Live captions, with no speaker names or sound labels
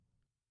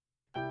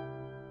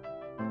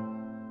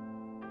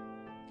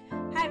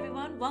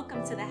everyone.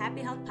 Welcome to the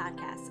Happy Health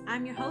Podcast.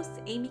 I'm your host,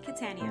 Amy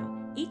Catania.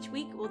 Each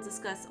week, we'll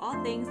discuss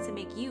all things to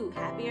make you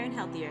happier and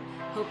healthier.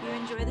 Hope you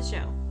enjoy the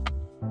show.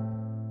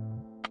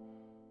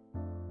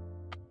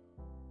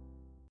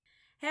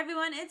 Hey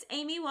everyone, it's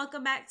Amy.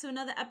 Welcome back to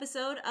another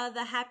episode of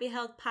the Happy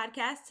Health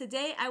Podcast.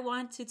 Today, I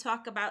want to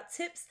talk about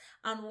tips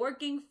on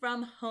working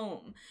from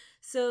home.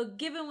 So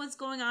given what's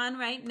going on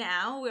right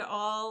now, we're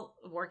all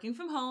working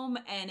from home,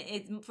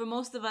 and for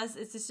most of us,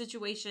 it's a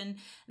situation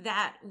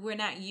that we're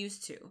not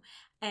used to.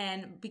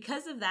 And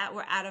because of that,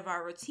 we're out of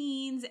our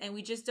routines and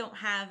we just don't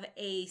have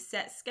a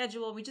set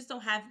schedule. We just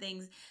don't have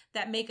things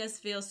that make us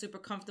feel super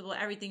comfortable.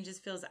 Everything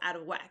just feels out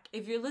of whack.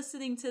 If you're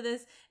listening to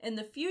this in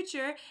the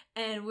future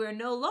and we're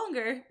no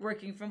longer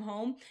working from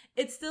home,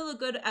 it's still a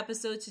good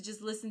episode to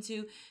just listen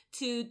to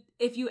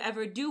if you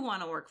ever do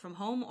want to work from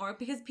home, or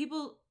because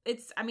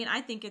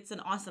I think it's an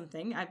awesome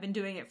thing. I've been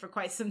doing it for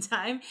quite some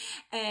time,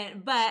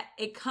 but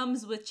it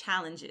comes with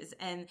challenges,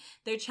 and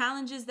they're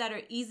challenges that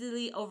are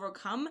easily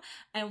overcome.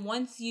 And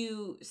once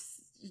you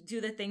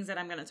do the things that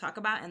I'm going to talk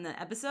about in the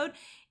episode,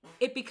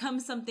 it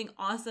becomes something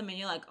awesome. And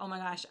you're like, oh my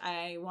gosh,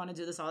 I want to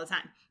do this all the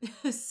time.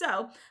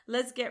 So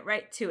let's get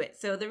right to it.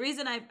 So the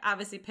reason I've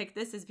obviously picked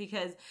this is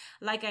because,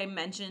 like I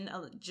mentioned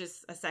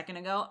just a second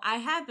ago, I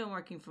have been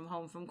working from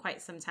home from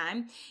quite some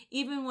time.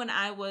 Even when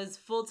I was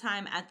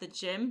full-time at the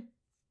gym,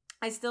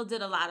 I still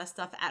did a lot of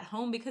stuff at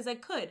home because I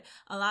could.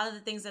 A lot of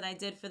the things that I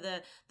did for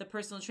the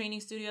personal training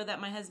studio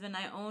that my husband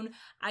and I own,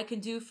 I can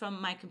do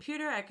from my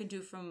computer. I can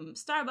do from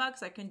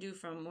Starbucks. I can do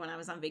from when I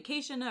was on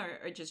vacation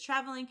or just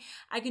traveling.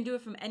 I can do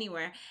it from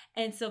anywhere.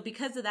 And so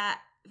because of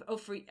that,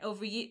 over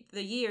the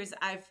years,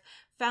 I've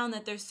found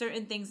that there's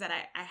certain things that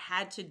I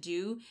had to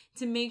do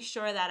to make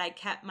sure that I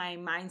kept my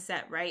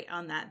mindset right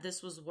on that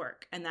this was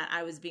work and that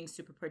I was being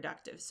super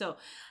productive. So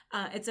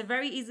it's a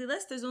very easy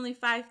list. There's only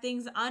 5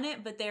 things on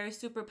it, but they're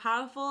super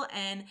powerful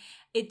and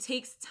it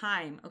takes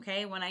time.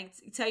 Okay. When I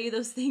tell you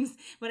these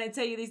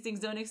things,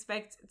 don't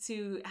expect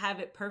to have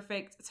it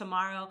perfect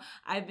tomorrow.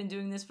 I've been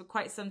doing this for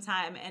quite some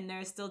time and there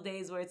are still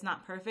days where it's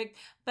not perfect,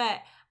 but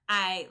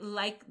I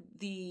like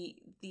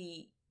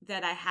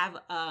that I have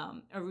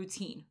a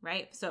routine,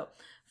 right? So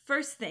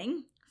first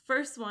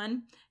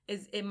one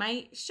is, it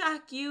might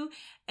shock you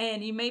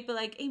and you may be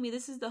like, Amy,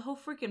 this is the whole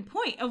freaking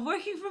point of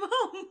working from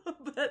home,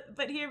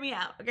 but hear me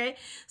out, okay?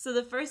 So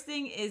the first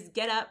thing is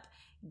get up,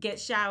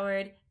 get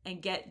showered,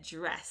 and get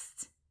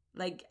dressed.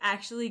 Like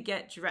actually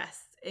get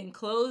dressed in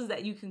clothes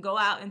that you can go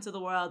out into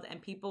the world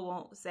and people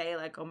won't say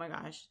like, oh my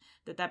gosh,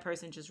 that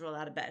person just rolled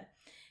out of bed.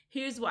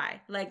 Here's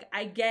why. Like,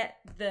 I get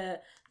the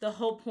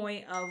whole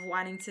point of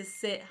wanting to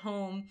sit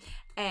home,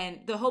 and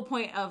the whole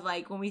point of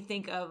like when we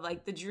think of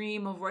like the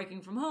dream of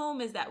working from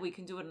home is that we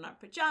can do it in our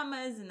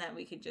pajamas and that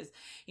we can just,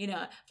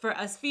 for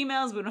us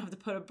females, we don't have to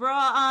put a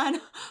bra on,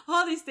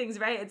 all these things,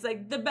 right? It's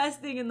like the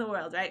best thing in the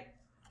world, right?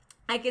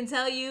 I can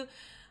tell you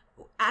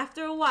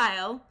after a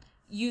while,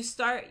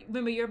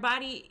 remember your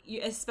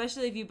body,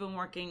 especially if you've been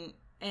working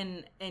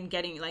and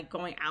getting like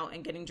going out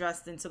and getting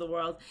dressed into the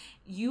world,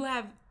 you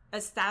have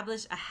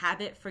establish a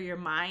habit for your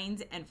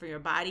mind and for your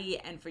body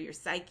and for your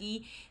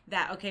psyche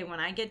that, okay,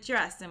 when I get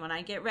dressed and when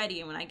I get ready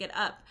and when I get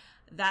up,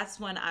 that's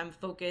when I'm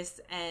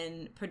focused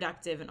and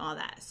productive and all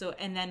that. So,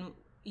 and then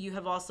you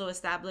have also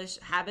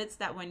established habits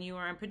that when you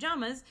are in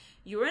pajamas,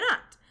 you are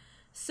not.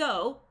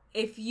 So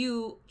if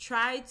you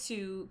try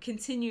to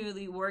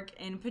continually work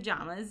in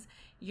pajamas,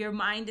 your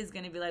mind is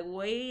going to be like,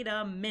 wait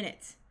a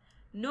minute.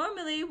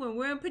 Normally, when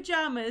we're in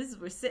pajamas,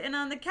 we're sitting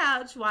on the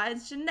couch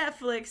watching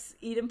Netflix,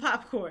 eating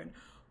popcorn.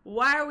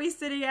 Why are we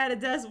sitting at a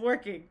desk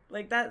working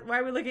like that? Why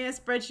are we looking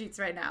at spreadsheets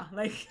right now?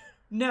 Like,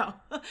 no,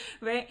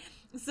 right?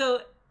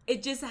 So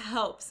it just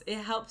helps. It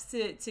helps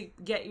to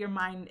get your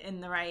mind in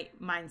the right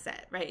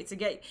mindset, right? To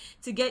get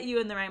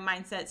you in the right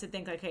mindset to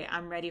think like, hey,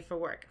 I'm ready for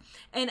work.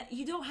 And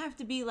you don't have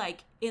to be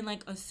like in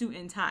like a suit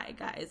and tie,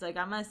 guys. Like,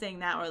 I'm not saying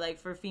that, or like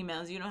for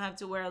females, you don't have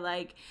to wear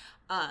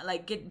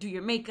do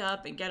your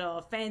makeup and get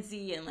all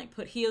fancy and like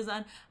put heels on.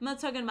 I'm not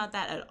talking about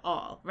that at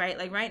all, right?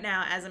 Like right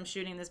now, as I'm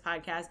shooting this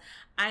podcast,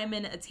 I'm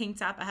in a tank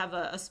top. I have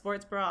a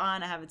sports bra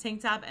on. I have a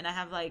tank top, and I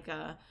have like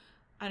I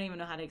don't even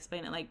know how to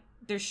explain it. Like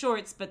they're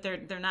shorts, but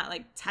they're not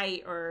like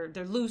tight, or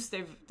they're loose.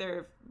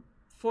 They're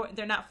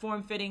not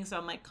form fitting, so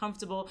I'm like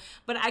comfortable.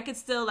 But I could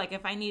still, like,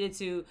 if I needed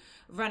to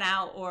run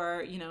out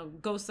or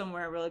go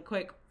somewhere really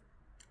quick,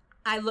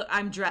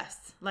 I'm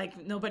dressed.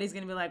 Like nobody's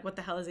gonna be like, what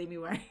the hell is Amy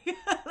wearing?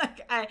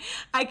 Like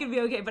I could be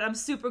okay, but I'm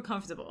super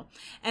comfortable.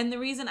 And the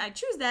reason I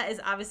choose that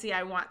is obviously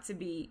I want to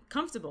be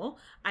comfortable.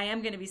 I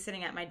am gonna be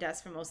sitting at my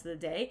desk for most of the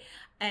day,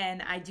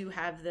 and I do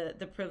have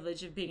the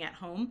privilege of being at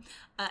home.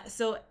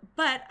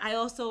 But I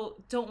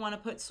also don't want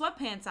to put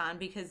sweatpants on,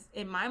 because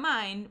in my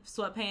mind,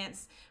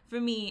 sweatpants for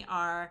me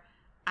are,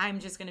 I'm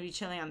just going to be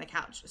chilling on the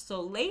couch.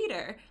 So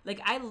later,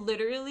 like I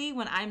literally,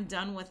 when I'm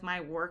done with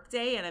my work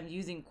day, and I'm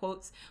using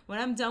quotes, when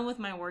I'm done with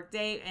my work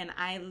day and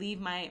I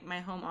leave my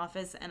home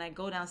office and I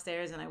go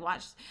downstairs and I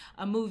watch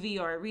a movie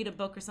or I read a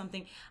book or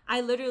something,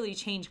 I literally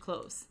change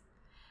clothes.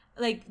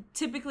 like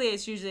typically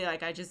it's usually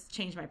like I just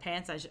change my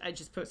pants. I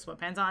just put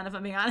sweatpants on, if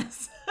I'm being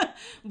honest.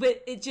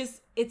 But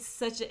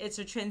it's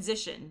a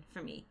transition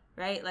for me,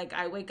 right? Like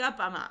I wake up,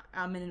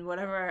 I'm in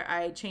whatever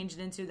I changed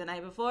into the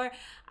night before.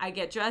 I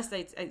get dressed.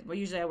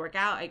 Usually I work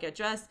out. I get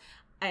dressed.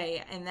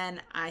 And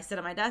then I sit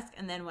at my desk,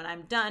 and then when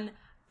I'm done,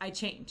 I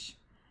change.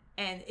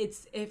 And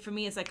for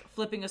me, it's like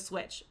flipping a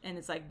switch, and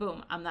it's like,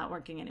 boom, I'm not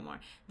working anymore.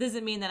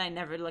 Doesn't mean that I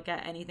never look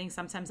at anything.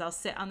 Sometimes I'll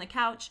sit on the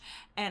couch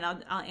and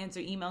I'll answer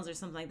emails or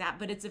something like that.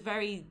 But it's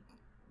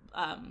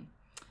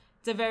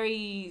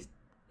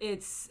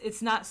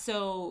it's not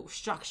so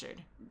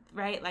structured,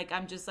 right? Like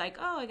I'm just like,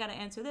 oh, I got to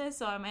answer this.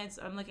 So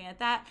I'm looking at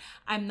that.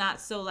 I'm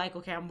not so like,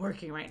 okay, I'm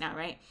working right now.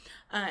 Right.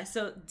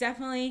 So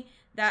definitely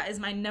that is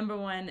my number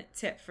one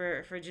tip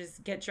for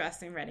just get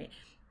dressed and ready.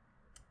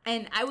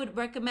 And I would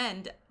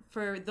recommend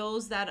for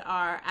those that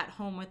are at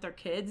home with their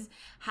kids,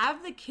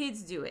 have the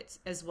kids do it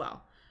as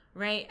well,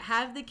 right?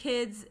 Have the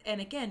kids, and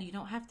again, you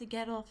don't have to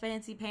get all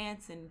fancy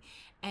pants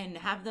and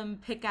have them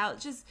pick out,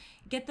 just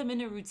get them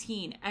in a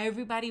routine.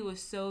 Everybody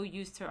was so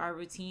used to our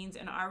routines,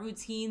 and our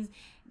routines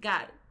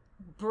got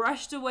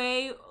brushed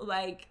away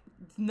like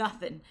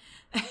nothing.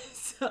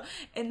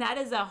 And that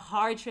is a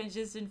hard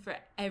transition for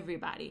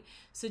everybody.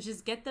 So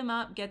just get them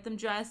up, get them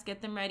dressed,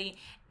 get them ready,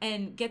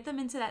 and get them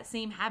into that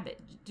same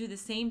habit. Do the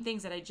same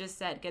things that I just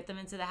said. Get them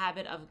into the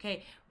habit of,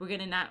 okay, we're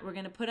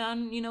gonna put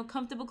on,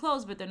 comfortable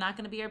clothes, but they're not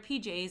gonna be our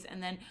PJs.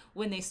 And then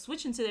when they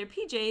switch into their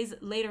PJs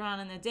later on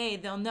in the day,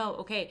 they'll know,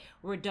 okay,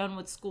 we're done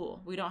with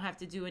school. We don't have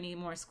to do any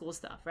more school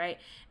stuff, right?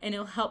 And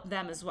it'll help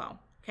them as well.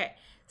 Okay.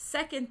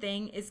 Second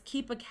thing is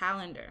keep a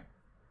calendar.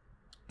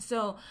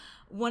 So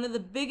one of the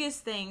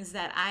biggest things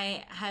that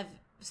I have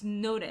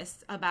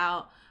noticed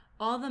about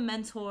all the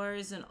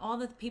mentors and all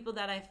the people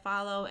that I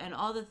follow and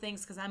all the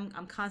things, because I'm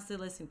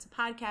constantly listening to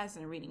podcasts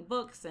and reading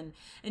books and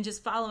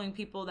just following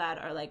people that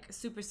are like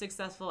super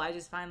successful. I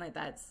just find like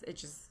it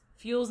just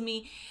fuels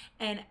me.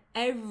 And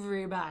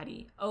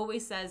everybody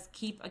always says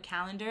keep a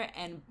calendar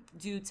and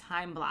do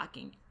time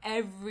blocking.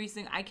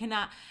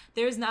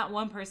 There's not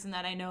one person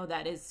that I know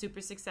that is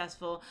super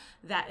successful,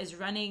 that is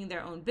running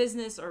their own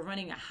business or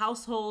running a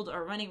household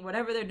or running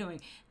whatever they're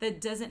doing,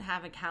 that doesn't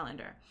have a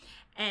calendar.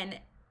 And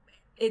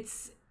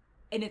it's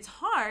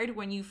hard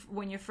when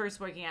you're first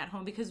working at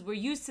home, because we're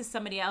used to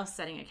somebody else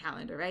setting a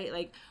calendar, right?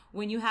 Like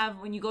when you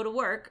go to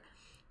work,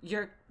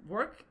 your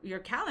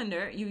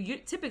calendar, you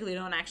typically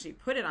don't actually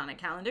put it on a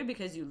calendar,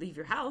 because you leave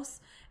your house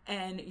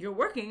and you're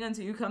working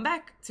until you come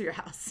back to your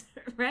house,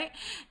 right?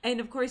 And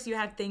of course you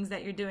have things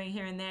that you're doing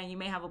here and there, and you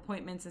may have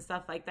appointments and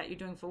stuff like that you're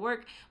doing for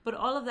work, but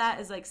all of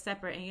that is like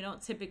separate, and you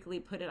don't typically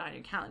put it on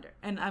your calendar.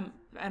 And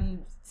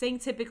I'm saying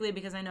typically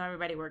because I know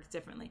everybody works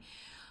differently.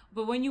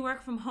 But when you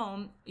work from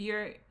home,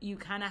 you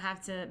kind of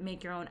have to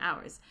make your own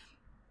hours.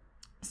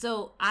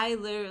 So I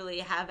literally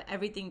have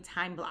everything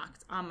time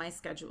blocked on my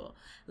schedule.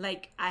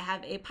 Like I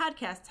have a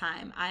podcast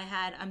time.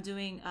 I'm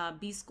doing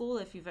B School,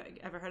 if you've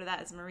ever heard of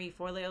that. It's Marie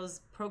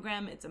Forleo's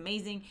program. It's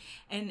amazing.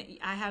 And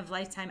I have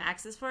lifetime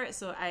access for it.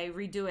 So I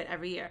redo it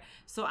every year.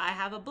 So I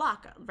have a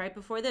block. Right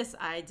before this,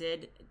 I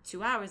did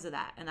 2 hours of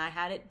that, and I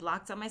had it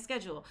blocked on my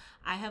schedule.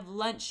 I have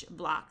lunch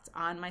blocked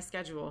on my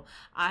schedule.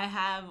 I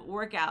have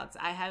workouts.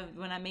 I have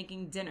when I'm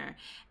making dinner,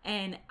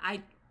 and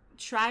I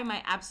try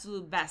my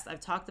absolute best.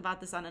 I've talked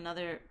about this on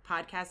another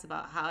podcast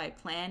about how I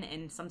plan,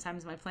 and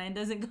sometimes my plan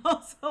doesn't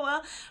go so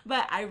well,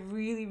 but I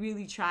really,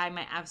 really try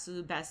my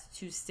absolute best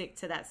to stick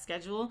to that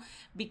schedule,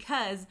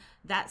 because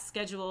that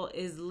schedule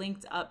is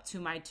linked up to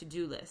my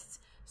to-do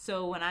list.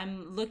 So when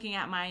I'm looking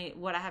at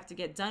what I have to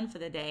get done for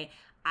the day,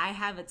 I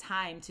have a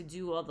time to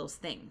do all those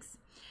things.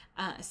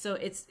 So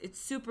it's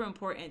super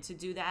important to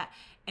do that,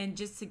 and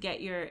just to get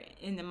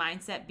in the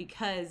mindset,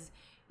 because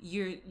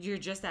you're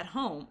just at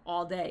home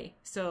all day.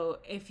 So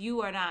if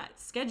you are not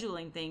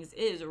scheduling things,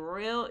 it is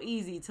real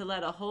easy to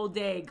let a whole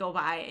day go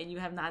by and you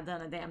have not done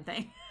a damn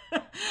thing.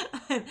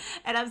 And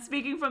I'm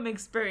speaking from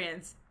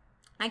experience.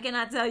 I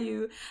cannot tell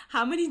you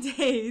how many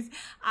days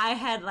I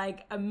had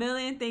like a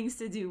million things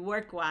to do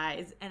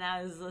work-wise, and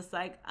I was just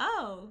like,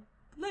 oh,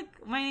 look,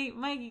 my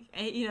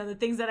the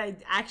things that I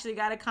actually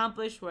got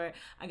accomplished were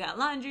I got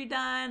laundry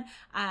done,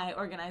 I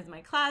organized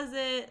my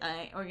closet,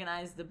 I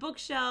organized the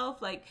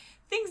bookshelf, like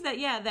things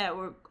that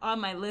were on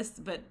my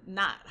list but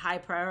not high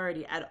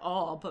priority at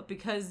all. But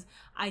because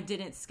I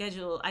didn't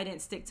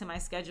stick to my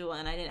schedule,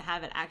 and I didn't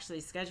have it actually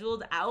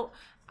scheduled out,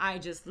 I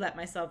just let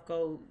myself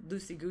go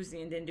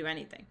loosey-goosey and didn't do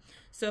anything.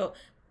 So,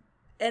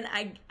 and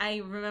I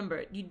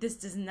remember, this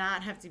does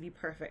not have to be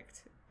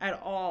perfect at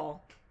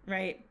all,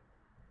 right?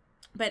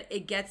 But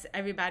it gets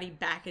everybody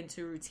back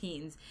into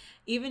routines.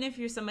 Even if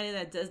you're somebody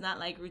that does not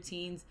like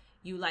routines,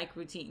 you like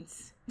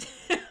routines.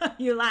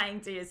 You're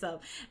lying to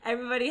yourself.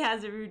 Everybody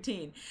has a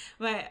routine.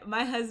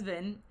 My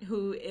husband,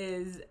 who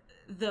is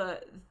I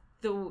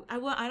don't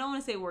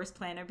want to say worst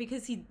planner,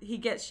 because he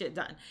gets shit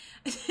done.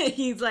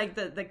 He's like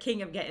the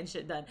king of getting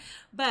shit done.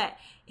 But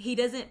he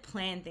doesn't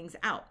plan things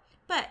out.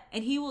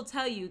 And he will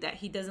tell you that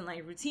he doesn't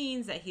like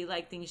routines, that he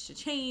likes things to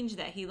change,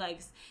 that he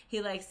likes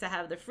to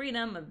have the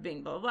freedom of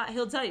being blah, blah, blah.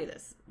 He'll tell you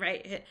this,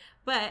 right?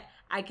 But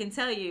I can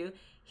tell you,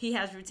 he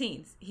has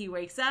routines. He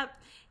wakes up,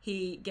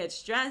 he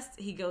gets dressed,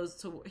 he goes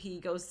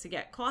to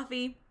get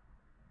coffee.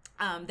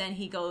 Then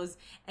he goes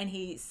and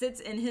he sits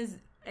in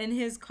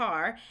his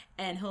car,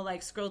 and he'll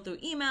like scroll through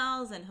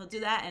emails, and he'll do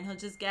that, and he'll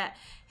just get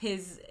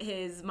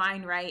his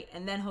mind right,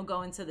 and then he'll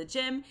go into the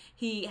gym.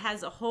 He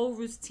has a whole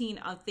routine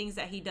of things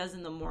that he does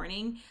in the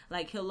morning.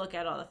 Like, he'll look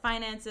at all the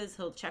finances,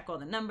 he'll check all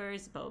the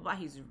numbers, blah, blah, blah.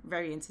 He's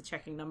very into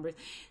checking numbers.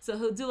 So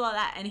he'll do all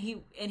that, and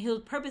he'll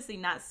purposely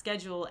not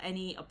schedule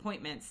any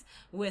appointments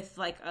with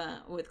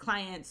with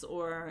clients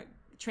or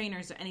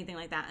trainers or anything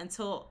like that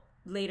until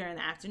later in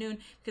the afternoon,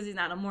 because he's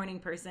not a morning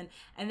person.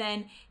 And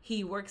then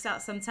he works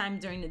out sometime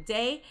during the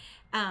day.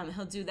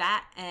 He'll do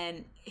that,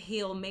 and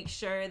he'll make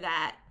sure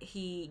that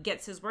he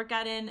gets his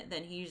workout in.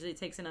 Then he usually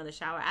takes another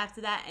shower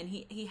after that, and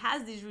he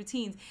has these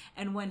routines.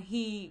 And when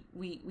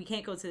we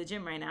can't go to the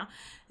gym right now,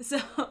 so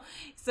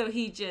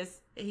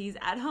he's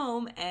at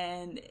home,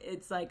 and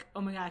it's like,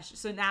 oh my gosh.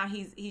 So now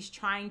he's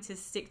trying to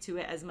stick to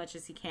it as much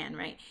as he can,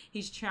 right?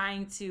 He's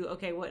trying to,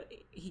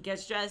 he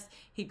gets dressed,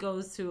 he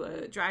goes to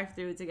a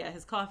drive-through to get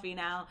his coffee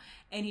now,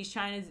 and he's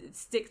trying to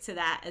stick to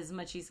that as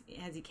much as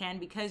he can,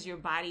 because your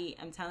body,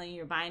 I'm telling you,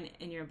 your mind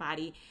and your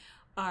body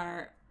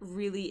are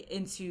really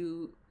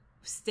into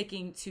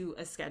sticking to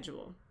a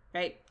schedule,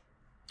 right?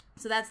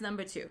 So that's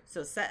number 2.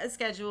 So set a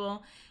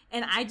schedule,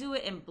 and I do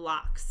it in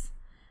blocks.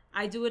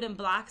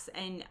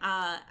 And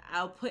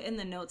I'll put in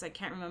the notes. I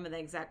can't remember the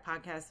exact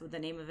podcast with the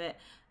name of it,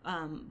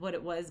 what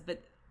it was,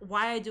 but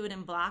why I do it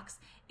in blocks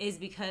is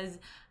because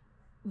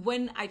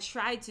when I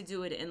tried to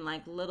do it in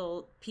like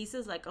little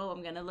pieces, like, oh,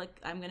 I'm going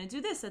to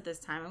do this at this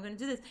time, I'm going to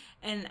do this.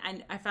 And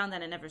I found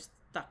that I never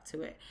stuck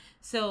to it.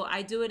 So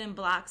I do it in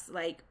blocks.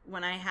 Like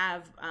when I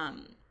have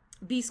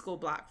B school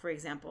block, for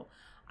example,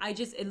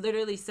 it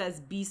literally says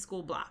B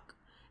school block.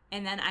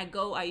 And then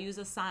I use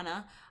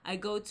Asana. I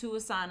go to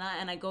Asana,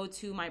 and I go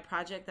to my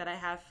project that I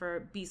have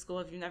for B school.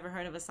 If you've never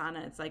heard of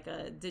Asana, it's like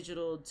a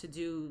digital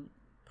to-do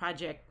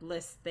project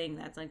list thing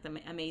that's like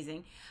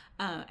amazing.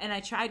 And I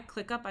tried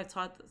ClickUp. I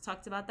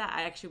talked about that.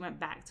 I actually went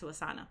back to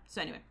Asana.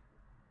 So anyway,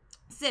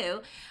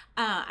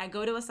 I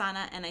go to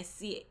Asana, and I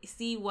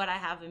see what I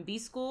have in B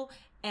school,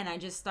 and I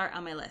just start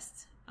on my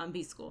list on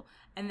B school.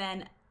 And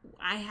then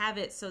I have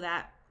it so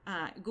that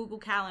Google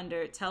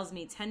Calendar tells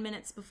me 10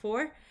 minutes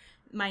before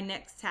my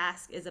next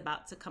task is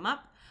about to come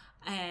up,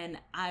 and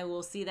I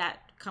will see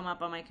that come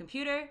up on my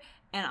computer,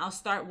 and I'll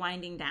start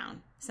winding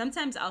down.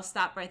 Sometimes I'll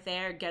stop right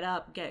there, get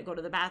up, go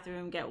to the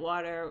bathroom, get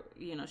water,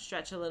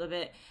 stretch a little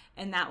bit,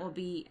 and that will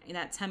be in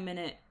that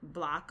 10-minute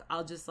block.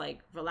 I'll just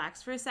like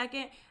relax for a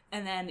second,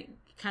 and then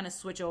kind of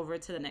switch over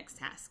to the next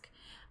task.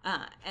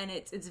 And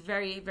it's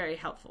very, very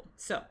helpful.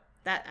 So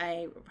that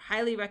I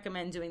highly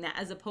recommend doing that,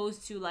 as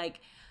opposed to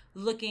like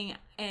looking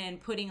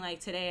and putting, like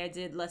today I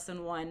did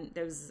lesson 1.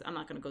 I'm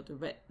not going to go through,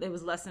 but there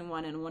was lesson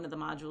 1 in one of the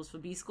modules for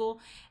B school,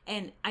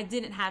 and I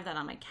didn't have that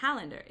on my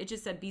calendar. It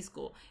just said B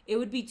school. It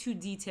would be too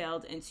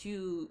detailed and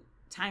too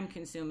time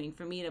consuming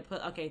for me to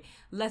put, okay,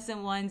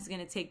 lesson 1's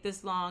going to take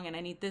this long and I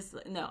need this.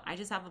 No, I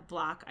just have a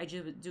block. I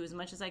just do as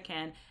much as I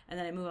can, and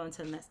then I move on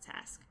to the next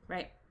task,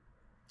 right?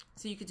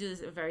 So you could do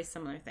this, a very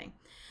similar thing.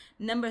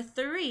 Number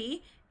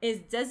 3 is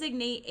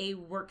designate a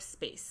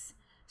workspace.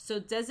 So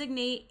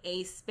designate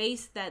a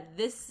space that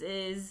this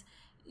is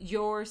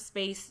your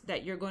space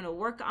that you're going to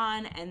work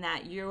on, and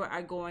that you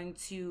are going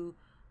to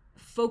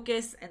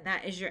focus, and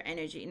that is your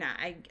energy. Now,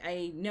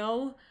 I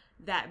know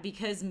that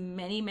because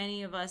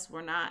many of us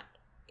were not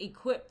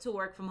equipped to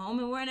work from home,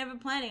 and we're never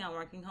planning on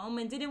working home,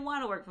 and didn't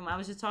want to work from home. I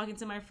was just talking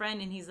to my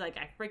friend, and he's like,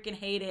 I freaking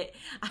hate it.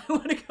 I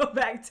want to go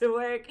back to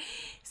work.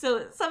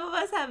 So some of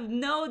us have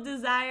no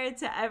desire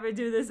to ever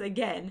do this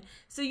again.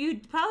 So you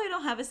probably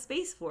don't have a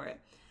space for it.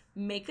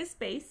 Make a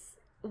space,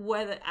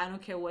 whether, I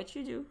don't care what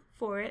you do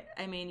for it.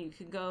 I mean,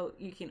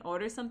 you can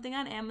order something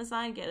on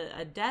Amazon, get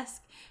a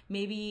desk,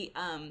 maybe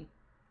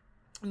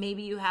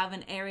you have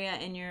an area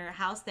in your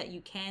house that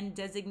you can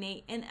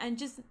designate, and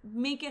just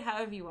make it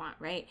however you want,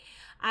 right?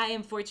 I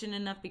am fortunate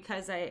enough,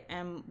 because I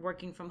am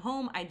working from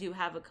home. I do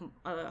have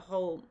a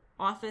whole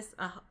office,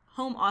 a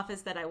home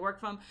office that I work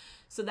from.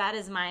 So that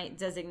is my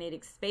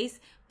designated space.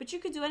 But you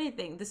could do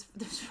anything. This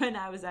friend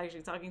I was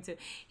actually talking to,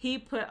 he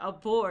put a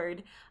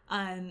board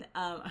on,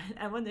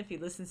 I wonder if he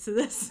listens to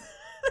this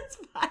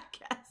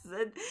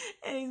podcast,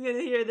 and he's going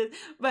to hear this,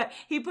 but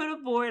he put a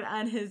board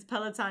on his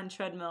Peloton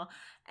treadmill,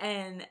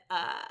 and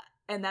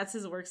that's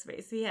his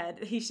workspace.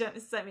 He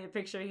sent me a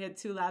picture. He had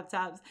 2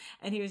 laptops,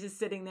 and he was just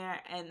sitting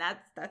there, and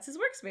that's his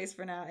workspace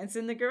for now. It's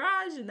in the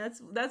garage, and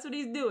that's what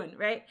he's doing,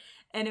 right?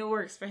 And it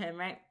works for him,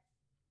 right?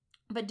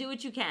 But do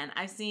what you can.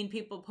 I've seen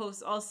people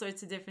post all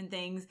sorts of different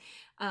things.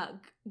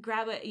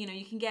 Grab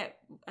you can get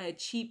a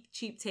cheap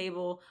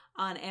table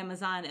on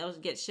Amazon. It'll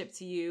get shipped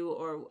to you,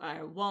 or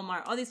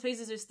Walmart. All these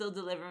places are still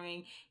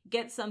delivering.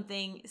 Get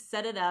something,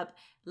 set it up.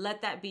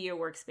 Let that be your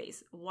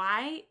workspace.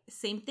 Why?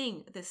 Same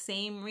thing. The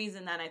same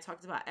reason that I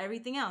talked about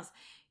everything else.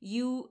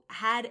 You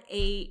had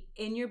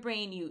in your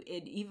brain,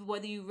 even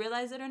whether you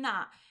realize it or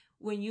not,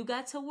 when you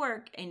got to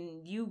work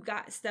and you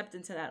stepped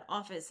into that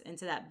office,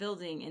 into that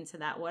building, into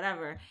that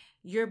whatever,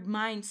 your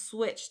mind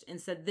switched and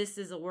said, this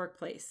is a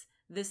workplace.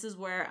 This is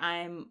where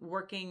I'm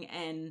working,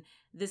 and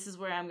this is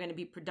where I'm going to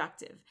be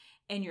productive.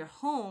 And your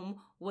home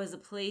was a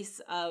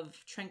place of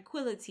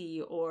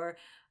tranquility, or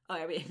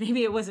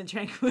maybe it wasn't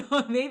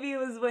tranquil. Maybe it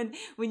was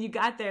when you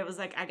got there, it was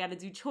like, I got to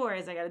do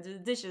chores. I got to do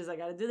the dishes. I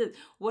got to do this.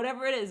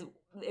 Whatever it is,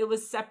 it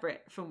was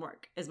separate from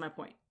work is my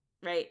point,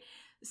 right?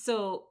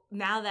 So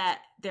now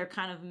that they're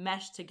kind of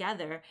meshed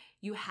together,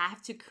 you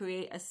have to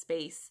create a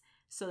space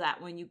so that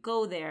when you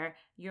go there,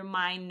 your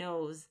mind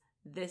knows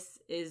this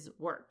is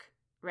work,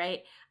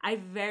 right? I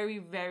very,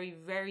 very,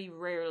 very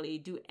rarely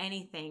do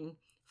anything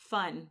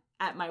fun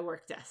at my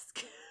work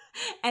desk.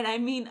 And I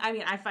mean,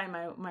 I find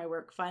my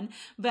work fun,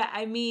 but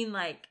I mean,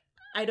 like,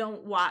 I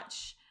won't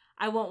watch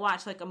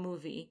like a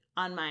movie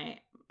at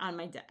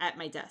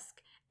my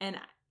desk. And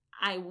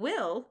I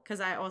will, because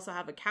I also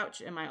have a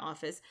couch in my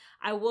office.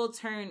 I will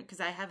turn, because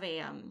I have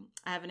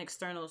an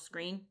external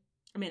screen.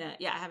 I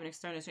have an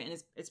external screen,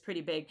 and it's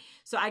pretty big.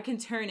 So I can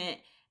turn it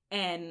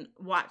and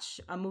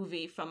watch a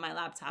movie from my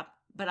laptop,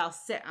 but I'll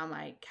sit on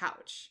my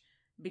couch,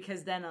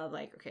 because then I'll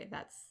like, okay,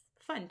 that's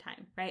fun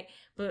time, right?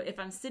 But if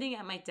I'm sitting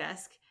at my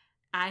desk,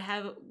 I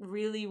have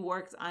really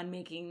worked on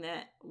making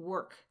that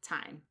work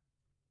time.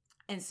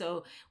 And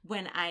so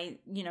when I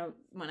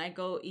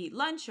go eat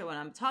lunch, or when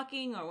I'm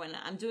talking, or when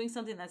I'm doing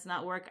something that's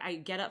not work, I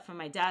get up from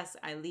my desk,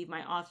 I leave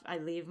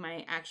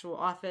my actual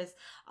office,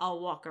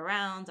 I'll walk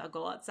around, I'll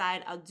go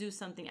outside, I'll do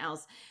something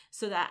else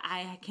so that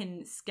I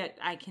can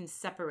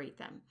separate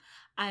them.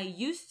 I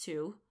used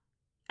to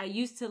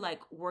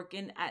like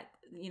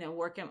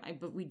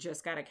but we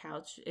just got a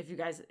couch. If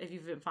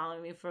you've been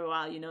following me for a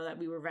while, you know that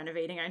we were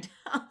renovating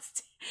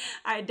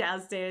our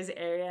downstairs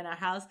area in our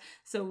house.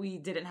 So we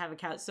didn't have a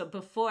couch. So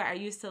before, I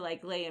used to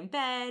like lay in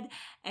bed,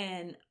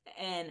 and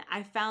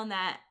I found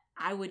that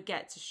I would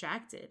get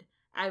distracted.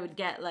 I'd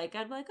be like,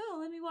 oh,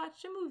 let me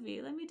watch a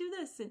movie. Let me do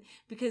this. And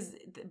because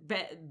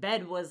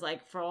bed was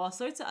like for all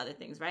sorts of other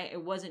things, right?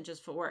 It wasn't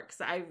just for work.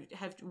 So I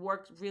have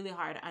worked really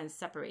hard on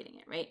separating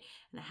it, right?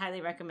 And I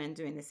highly recommend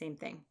doing the same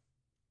thing.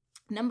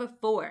 Number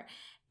 4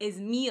 is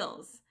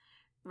meals,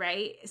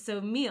 right? So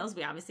meals,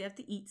 we obviously have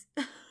to eat.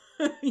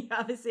 You're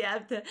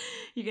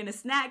going to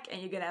snack,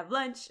 and you're going to have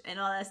lunch and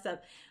all that stuff.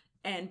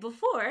 And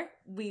before,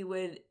 we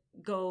would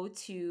go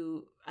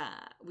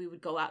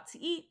out to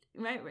eat,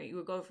 right? Where you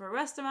would go for a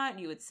restaurant,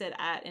 you would sit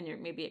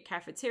maybe a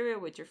cafeteria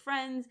with your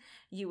friends.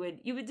 You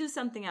would do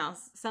something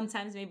else.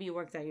 Sometimes maybe you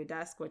worked at your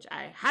desk, which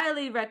I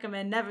highly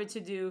recommend never to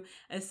do.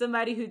 As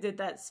somebody who did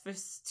that for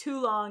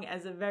too long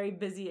as a very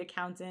busy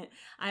accountant,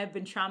 I have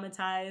been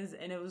traumatized,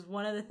 and it was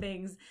one of the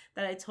things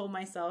that I told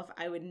myself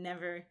I would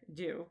never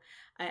do.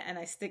 And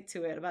I stick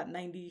to it about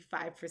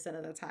 95%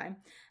 of the time.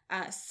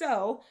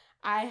 So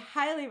I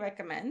highly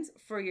recommend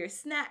for your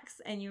snacks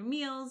and your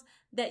meals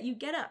that you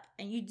get up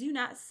and you do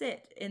not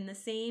sit in the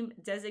same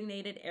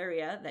designated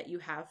area that you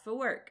have for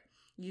work.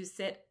 You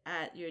sit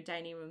at your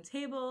dining room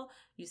table,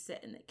 you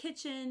sit in the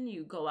kitchen,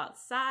 you go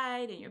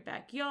outside in your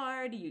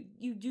backyard,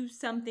 you do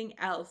something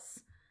else,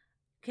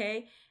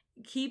 okay?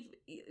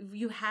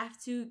 You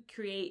have to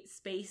create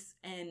space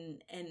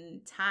and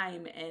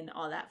time and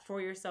all that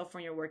for yourself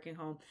when you're working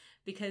home,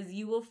 because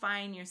you will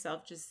find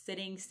yourself just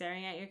sitting,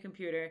 staring at your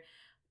computer,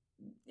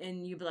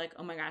 and you'd be like,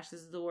 oh my gosh,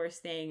 this is the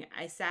worst thing.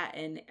 I sat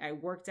and I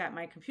worked at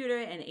my computer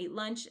and ate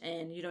lunch,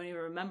 and you don't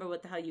even remember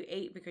what the hell you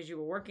ate because you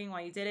were working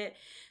while you did it.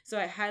 So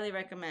I highly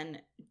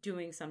recommend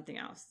doing something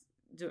else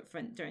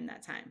during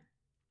that time.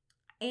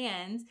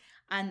 And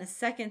on the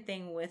second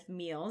thing with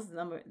meals,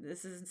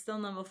 this is still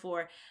number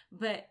 4,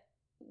 but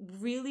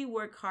really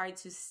work hard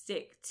to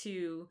stick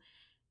to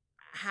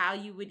how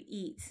you would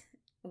eat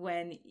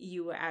when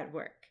you were at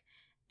work.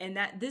 And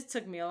this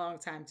took me a long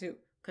time too,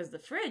 because the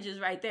fridge is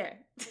right there.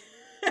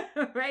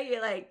 Right?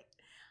 You're like,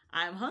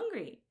 I'm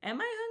hungry. Am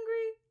I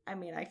hungry? I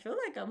mean, I feel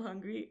like I'm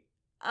hungry.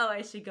 Oh,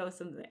 I should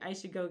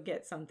go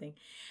get something.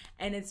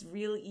 And it's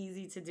really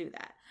easy to do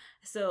that.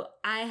 So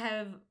I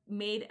have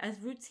made a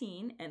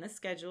routine and a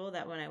schedule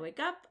that when I wake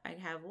up, I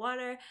have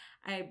water.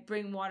 I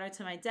bring water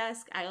to my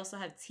desk. I also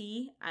have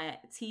tea.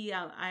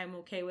 I'm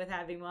okay with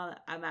having while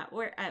I'm at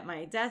work at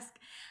my desk.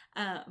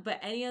 But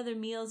any other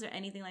meals or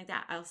anything like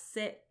that, I'll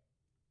sit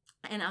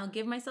and I'll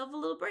give myself a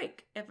little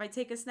break. If I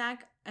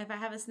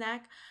have a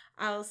snack,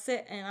 I'll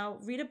sit and I'll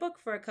read a book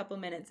for a couple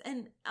minutes.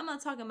 And I'm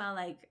not talking about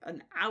like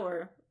an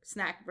hour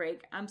snack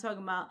break. I'm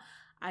talking about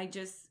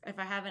if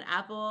I have an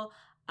apple,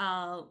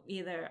 I'll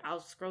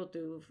scroll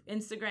through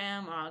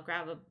Instagram, or I'll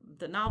grab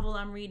the novel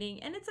I'm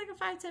reading, and it's like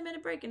a 5-10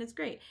 minute break, and it's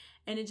great.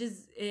 And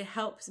it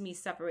helps me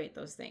separate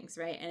those things,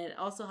 right? And it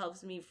also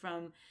helps me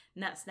from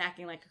not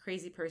snacking like a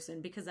crazy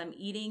person, because I'm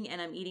eating,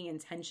 and I'm eating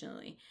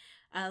intentionally.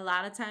 A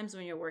lot of times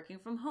when you're working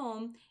from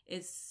home,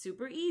 it's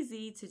super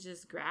easy to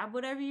just grab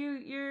whatever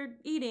you're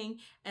eating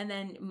and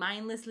then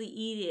mindlessly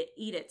eat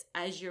it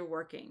as you're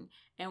working.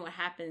 And what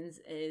happens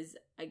is,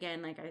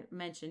 again, like I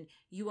mentioned,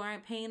 you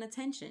aren't paying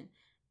attention.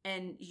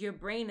 And your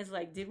brain is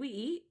like, did we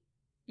eat?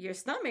 Your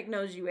stomach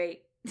knows you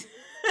ate.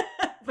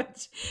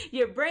 But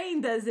your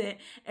brain doesn't,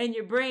 and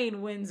your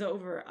brain wins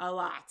over a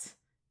lot.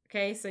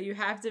 Okay, so you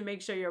have to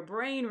make sure your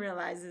brain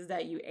realizes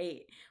that you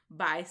ate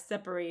by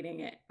separating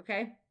it,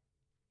 okay?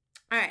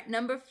 All right,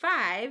 number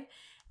 5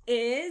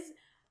 is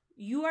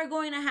you are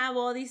going to have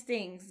all these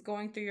things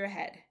going through your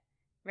head,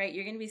 right?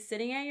 You're going to be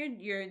sitting at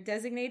your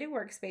designated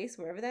workspace,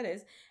 wherever that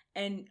is,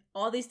 and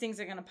all these things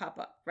are going to pop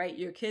up, right?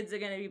 Your kids are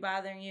going to be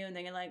bothering you, and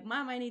they're going to like,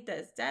 Mom, I need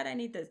this. Dad, I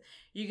need this.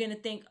 You're going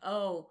to think,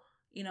 oh,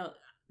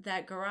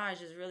 that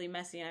garage is really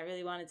messy, and I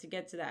really wanted to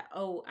get to that.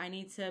 Oh, I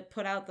need to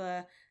put out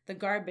the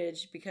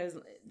garbage because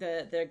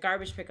the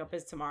garbage pickup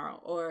is tomorrow.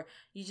 Or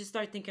you just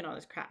start thinking all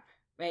this crap.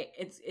 Right?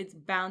 It's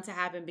bound to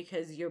happen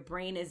because your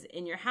brain is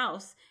in your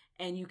house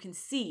and you can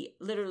see,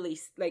 literally,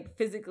 like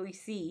physically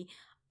see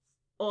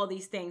all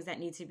these things that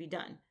need to be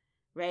done,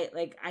 right?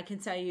 Like I can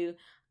tell you,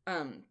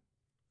 I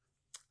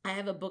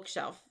have a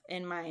bookshelf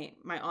in my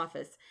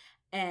office,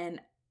 and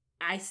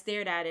I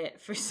stared at it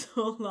for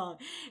so long,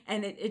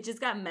 and it just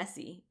got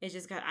messy.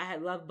 I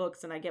love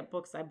books, and I get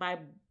books. I buy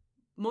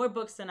more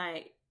books than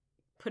I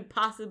could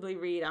possibly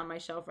read on my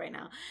shelf right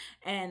now.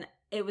 And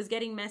it was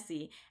getting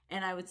messy,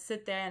 and I would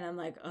sit there and I'm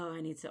like, oh, I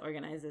need to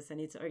organize this.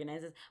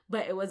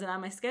 But it wasn't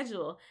on my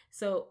schedule.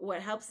 So what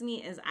helps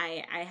me is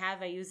I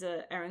use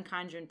a Erin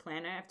Condren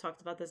planner. I've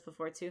talked about this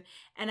before too.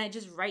 And I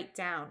just write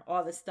down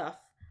all the stuff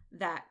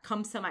that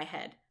comes to my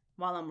head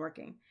while I'm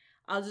working.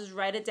 I'll just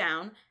write it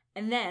down.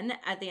 And then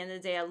at the end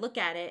of the day, I look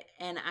at it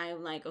and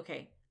I'm like,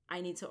 okay,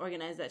 I need to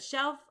organize that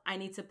shelf. I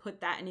need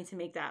to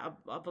make that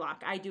a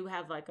block. I do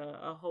have like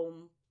a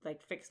home,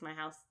 like fix my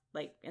house,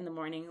 like in the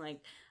morning,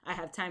 like I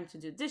have time to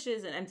do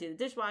dishes and empty the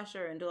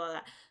dishwasher and do all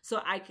that.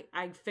 So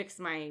I fix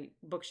my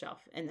bookshelf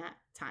in that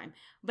time.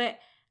 But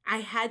I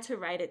had to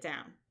write it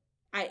down.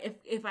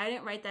 If I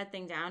didn't write that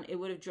thing down, it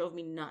would have drove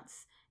me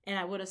nuts. And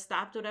I would have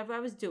stopped whatever I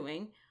was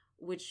doing,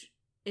 which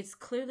it's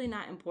clearly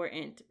not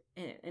important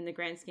in the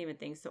grand scheme of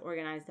things to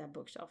organize that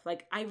bookshelf.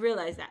 Like I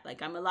realize that,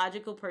 like I'm a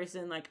logical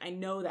person, like I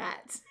know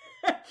that,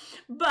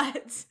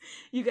 but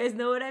you guys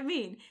know what I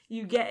mean.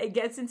 It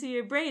gets into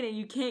your brain and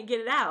you can't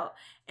get it out.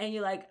 And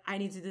you're like, I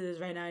need to do this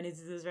right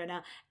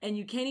now. And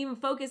you can't even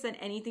focus on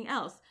anything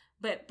else.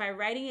 But by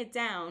writing it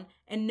down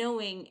and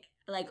knowing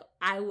like,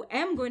 I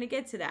am going to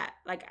get to that.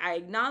 Like I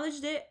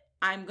acknowledged it.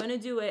 I'm going to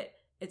do it.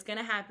 It's going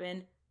to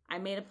happen. I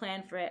made a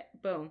plan for it.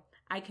 Boom.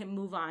 I can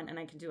move on and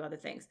I can do other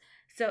things.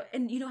 So,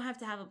 and you don't have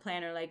to have a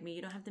planner like me.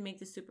 You don't have to make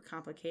this super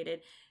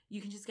complicated.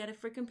 You can just get a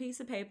freaking piece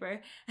of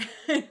paper,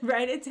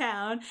 write it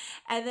down,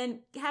 and then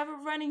have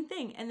a running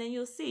thing. And then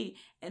you'll see.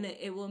 And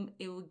it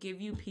will give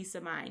you peace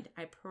of mind.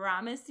 I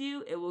promise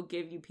you, it will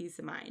give you peace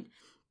of mind.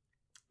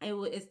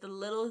 It's the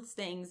little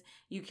things.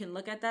 You can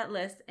look at that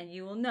list and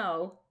you will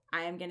know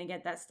I am going to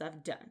get that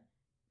stuff done.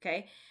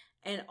 Okay?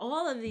 And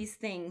all of these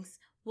things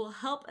will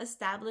help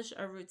establish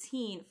a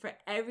routine for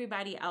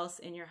everybody else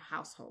in your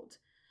household.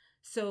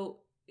 So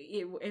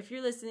if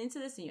you're listening to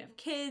this and you have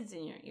kids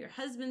and your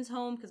husband's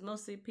home, because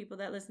mostly people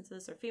that listen to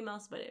this are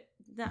females, but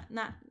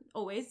not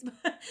always.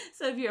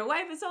 So if your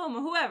wife is home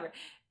or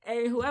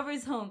whoever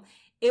is home,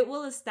 it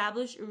will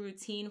establish a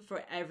routine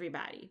for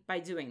everybody by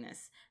doing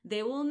this.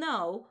 They will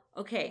know,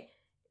 okay,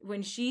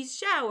 when she's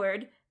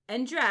showered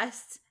and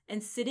dressed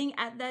and sitting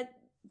at that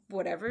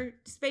whatever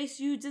space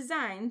you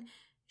designed,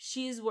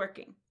 she's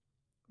working.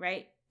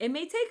 Right? It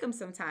may take them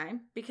some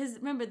time because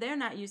remember, they're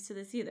not used to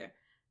this either.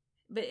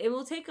 But it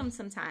will take them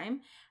some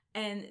time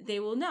and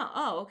they will know,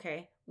 oh,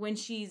 okay, when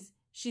she's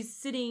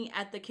sitting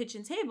at the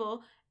kitchen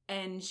table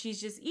and she's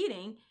just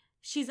eating,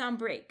 she's on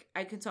break.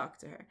 I can talk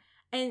to her.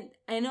 And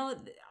I know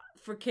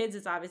for kids,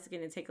 it's obviously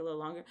going to take a little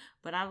longer,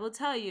 but I will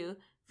tell you,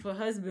 for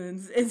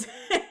husbands, it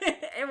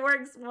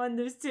works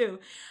wonders too.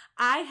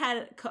 I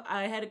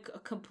had a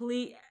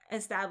complete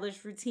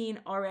established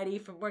routine already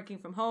from working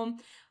from home.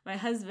 My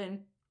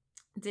husband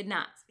did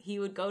not. He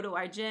would go to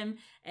our gym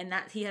and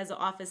he has an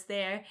office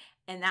there,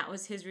 and that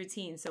was his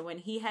routine. So when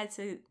he had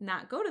to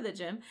not go to the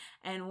gym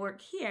and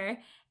work here,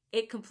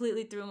 it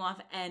completely threw him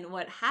off. And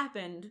what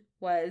happened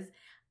was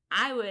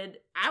I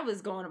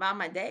was going about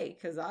my day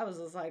because I was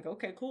just like,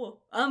 okay,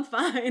 cool, I'm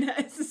fine.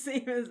 It's the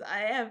same as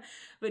I am.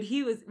 But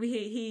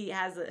he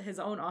has his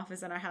own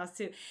office in our house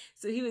too.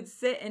 So he would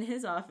sit in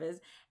his office,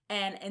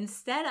 and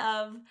instead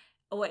of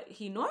what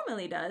he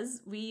normally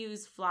does, we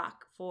use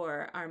Flock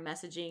for our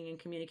messaging and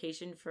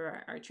communication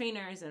for our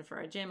trainers and for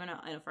our gym and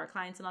for our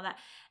clients and all that.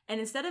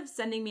 And instead of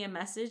sending me a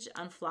message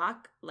on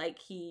Flock like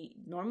he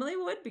normally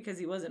would because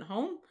he wasn't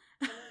home,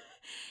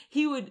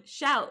 he would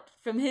shout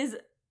from his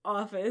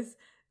office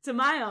to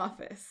my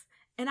office,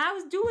 and I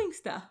was doing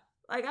stuff.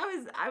 Like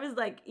I was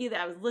like, either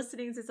I was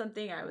listening to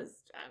something, I was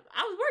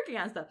working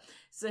on stuff.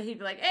 So he'd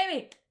be like,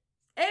 Amy,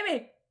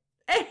 Amy,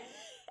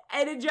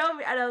 and it drove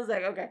me, and I was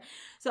like, okay.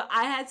 So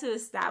I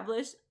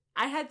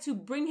had to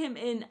bring him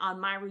in on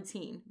my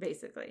routine,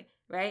 basically,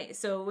 right?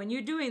 So when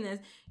you're doing this,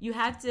 you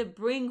have to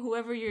bring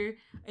whoever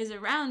is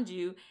around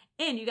you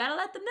in. You got to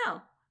let them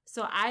know.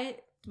 So I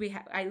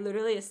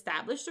literally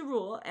established a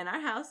rule in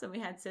our house, and we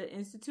had to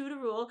institute a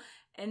rule.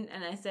 And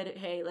I said,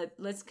 hey,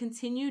 let's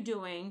continue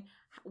doing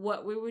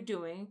what we were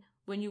doing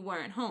when you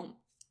weren't home.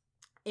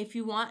 If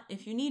you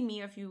need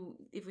me, or if you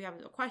have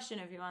a question,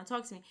 or if you want to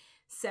talk to me,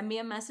 send me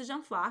a message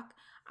on Flock.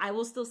 I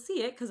will still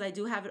see it because I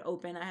do have it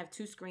open. I have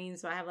 2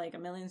 screens, so I have like a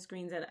million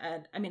screens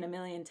a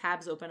million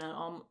tabs open on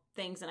all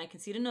things, and I can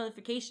see the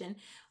notification.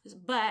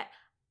 But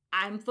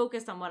I'm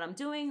focused on what I'm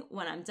doing.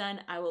 When I'm done,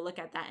 I will look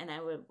at that, and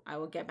I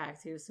will get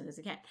back to you as soon as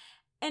I can.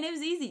 And it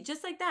was easy,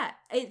 just like that.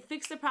 It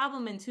fixed the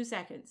problem in 2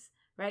 seconds,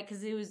 right?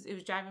 Because it was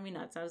driving me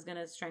nuts. I was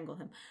gonna strangle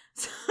him.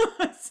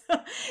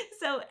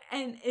 So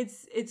and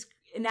it's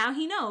now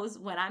he knows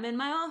when I'm in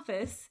my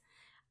office,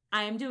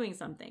 I am doing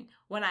something.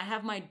 When I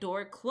have my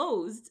door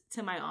closed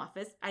to my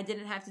office, I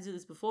didn't have to do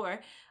this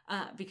before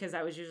because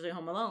I was usually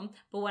home alone.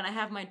 But when I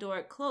have my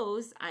door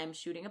closed, I'm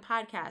shooting a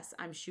podcast,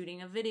 I'm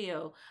shooting a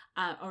video,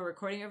 or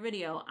recording a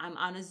video. I'm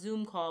on a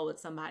Zoom call with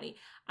somebody.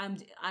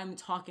 I'm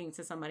talking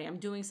to somebody. I'm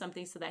doing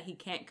something so that he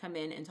can't come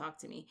in and talk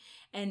to me.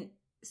 And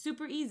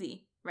super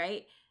easy,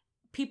 right?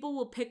 People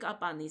will pick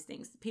up on these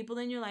things. People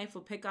in your life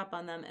will pick up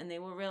on them, and they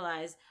will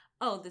realize,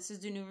 oh, this is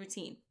the new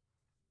routine.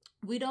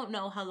 We don't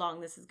know how long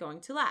this is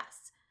going to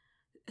last.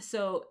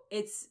 So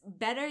it's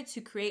better to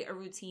create a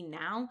routine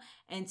now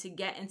and to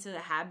get into the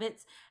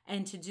habits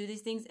and to do these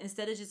things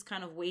instead of just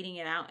kind of waiting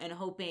it out and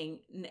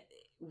hoping,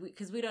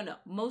 because we don't know.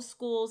 Most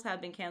schools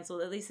have been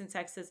canceled, at least in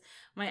Texas.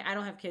 I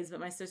don't have kids, but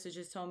my sister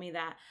just told me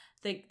that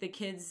the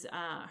kids,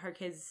 her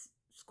kids'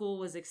 school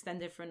was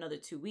extended for another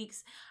 2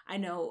 weeks. I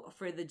know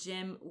for the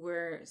gym,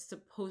 we're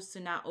supposed to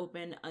not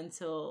open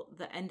until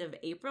the end of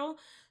April.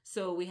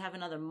 So we have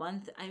another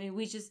month. I mean,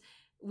 we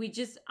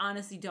just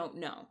honestly don't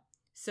know.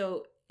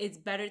 So it's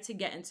better to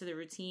get into the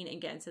routine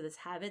and get into this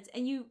habits.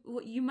 And you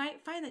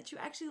might find that you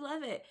actually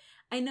love it.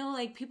 I know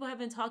like people have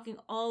been talking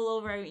all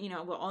over,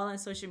 we're all on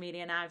social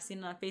media now. I've seen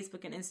it on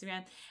Facebook and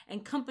Instagram,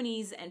 and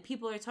companies and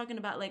people are talking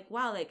about like,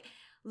 wow, like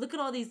look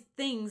at all these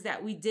things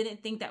that we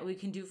didn't think that we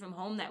can do from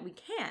home that we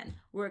can.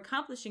 We're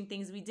accomplishing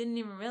things we didn't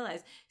even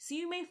realize. So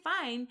you may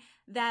find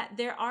that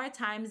there are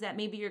times that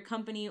maybe your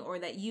company or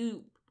that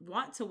you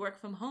want to work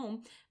from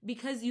home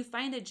because you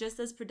find it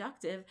just as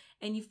productive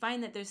and you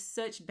find that there's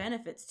such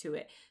benefits to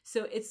it.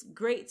 So it's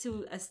great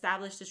to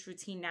establish this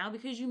routine now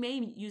because you may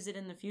use it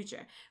in the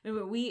future.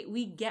 Remember,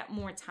 we get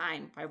more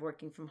time by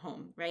working from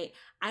home, right?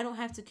 I don't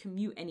have to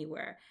commute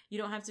anywhere. You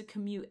don't have to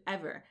commute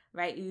ever,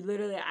 right?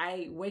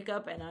 I wake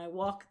up and I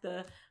walk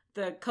the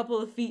couple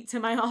of feet to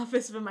my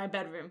office from my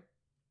bedroom.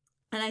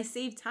 And I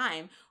save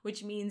time,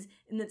 which means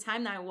in the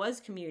time that I was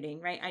commuting,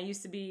 right? I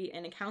used to be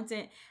an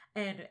accountant,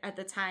 and at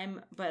the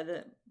time,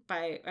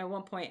 at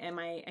one point in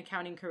my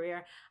accounting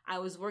career, I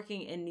was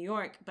working in New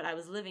York, but I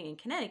was living in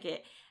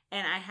Connecticut,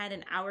 and I had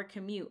an hour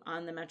commute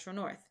on the Metro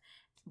North,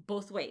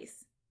 both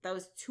ways. That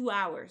was 2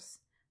 hours,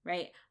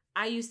 right?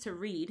 I used to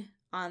read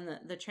on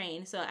the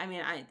train, so I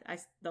mean, I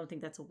don't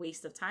think that's a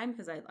waste of time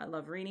because I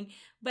love reading,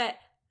 but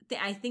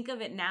I think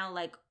of it now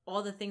like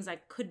all the things I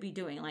could be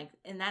doing. Like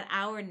in that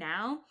hour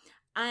now,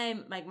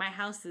 I'm like, my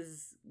house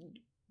is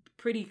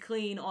pretty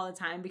clean all the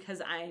time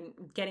because I'm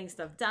getting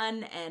stuff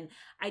done and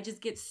I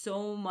just get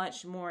so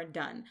much more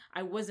done.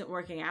 I wasn't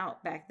working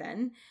out back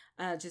then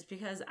just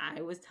because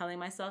I was telling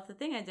myself the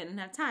thing I didn't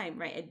have time,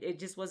 right? It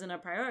just wasn't a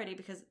priority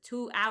because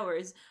 2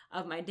 hours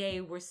of my day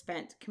were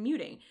spent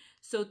commuting.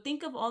 So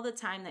think of all the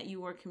time that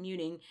you were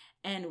commuting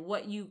and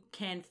what you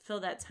can fill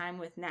that time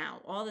with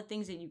now, all the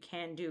things that you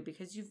can do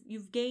because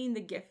you've gained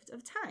the gift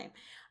of time.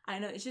 I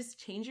know it's just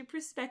change your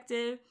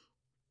perspective.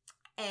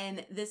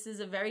 And this is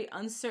a very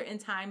uncertain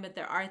time, but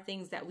there are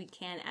things that we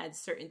can add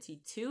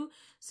certainty to.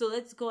 So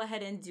let's go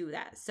ahead and do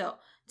that. So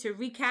to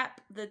recap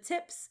the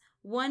tips,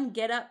 1,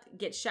 get up,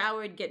 get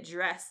showered, get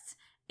dressed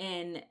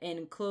in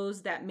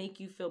clothes that make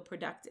you feel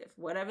productive.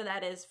 Whatever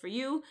that is for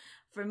you.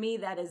 For me,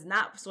 that is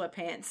not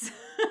sweatpants.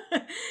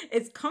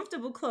 It's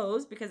comfortable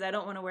clothes because I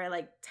don't want to wear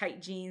like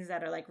tight jeans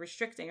that are like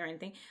restricting or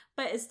anything,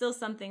 but it's still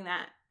something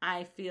that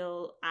I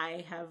feel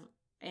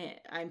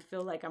I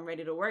feel like I'm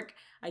ready to work.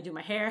 I do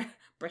my hair,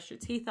 brush your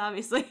teeth,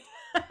 obviously.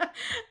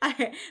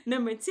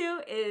 Number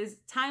 2 is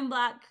time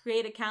block,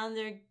 create a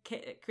calendar,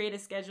 create a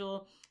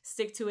schedule,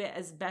 stick to it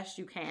as best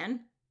you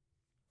can.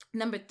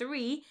 Number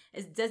 3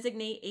 is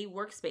designate a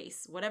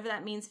workspace, whatever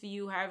that means for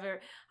you,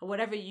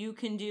 whatever you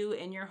can do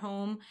in your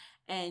home,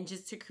 and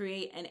just to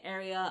create an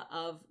area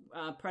of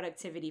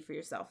productivity for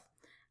yourself.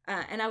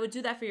 And I would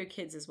do that for your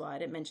kids as well. I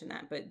didn't mention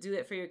that, but do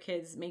it for your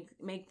kids.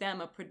 Make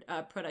them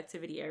a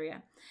productivity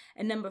area.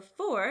 And number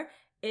 4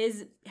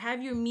 is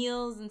have your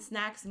meals and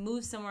snacks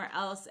move somewhere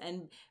else,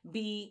 and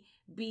be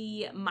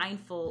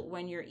mindful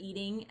when you're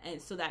eating,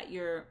 and so that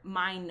your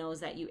mind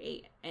knows that you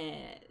ate,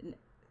 and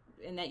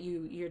that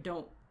you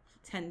don't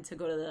tend to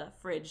go to the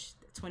fridge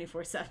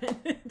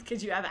 24/7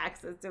 because you have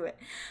access to it.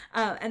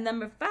 And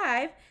number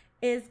 5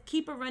 is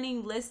keep a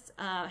running list.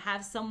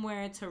 Have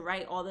somewhere to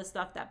write all the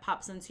stuff that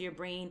pops into your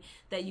brain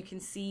that you can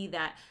see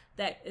that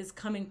is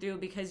coming through,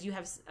 because you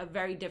have a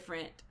very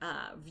different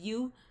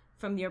view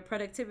from your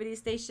productivity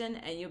station,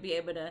 and you'll be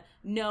able to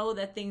know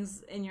that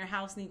things in your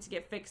house need to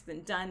get fixed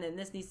and done, and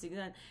this needs to be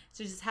done.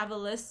 So just have a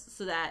list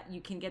so that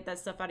you can get that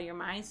stuff out of your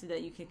mind, so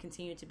that you can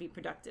continue to be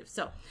productive.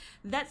 So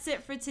that's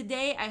it for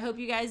today. I hope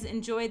you guys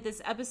enjoyed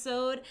this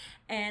episode,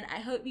 and I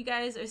hope you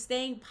guys are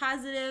staying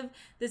positive.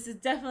 This is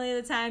definitely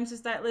the time to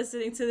start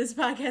listening to this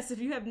podcast. If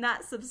you have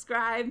not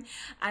subscribed,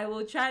 I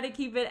will try to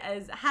keep it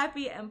as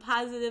happy and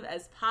positive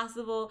as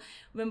possible.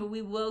 Remember,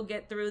 we will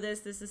get through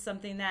this. This is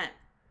something that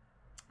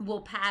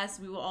will pass.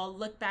 We will all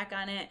look back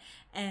on it,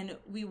 and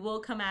we will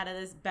come out of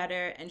this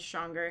better and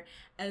stronger,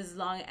 as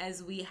long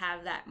as we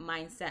have that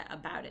mindset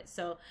about it.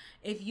 So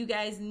if you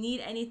guys need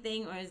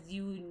anything, or if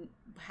you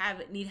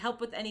need help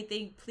with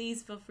anything,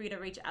 please feel free to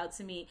reach out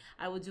to me.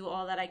 I will do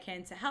all that I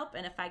can to help,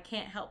 and if I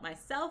can't help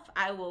myself,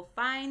 I will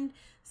find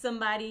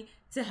somebody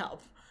to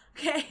help.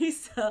 Okay,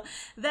 so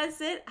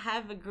that's it.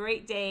 Have a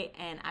great day,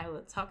 and I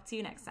will talk to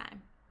you next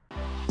time.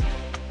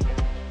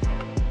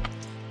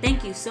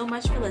 Thank you so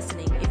much for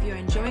listening. If you're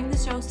enjoying the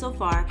show so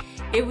far,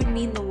 it would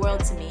mean the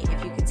world to me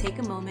if you could take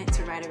a moment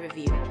to write a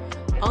review.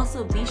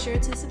 Also, be sure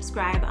to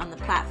subscribe on the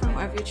platform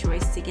of your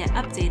choice to get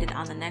updated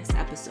on the next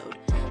episode.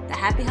 The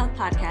Happy Health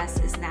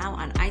Podcast is now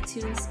on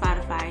iTunes,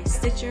 Spotify,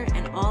 Stitcher,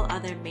 and all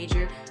other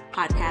major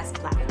podcast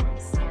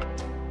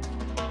platforms.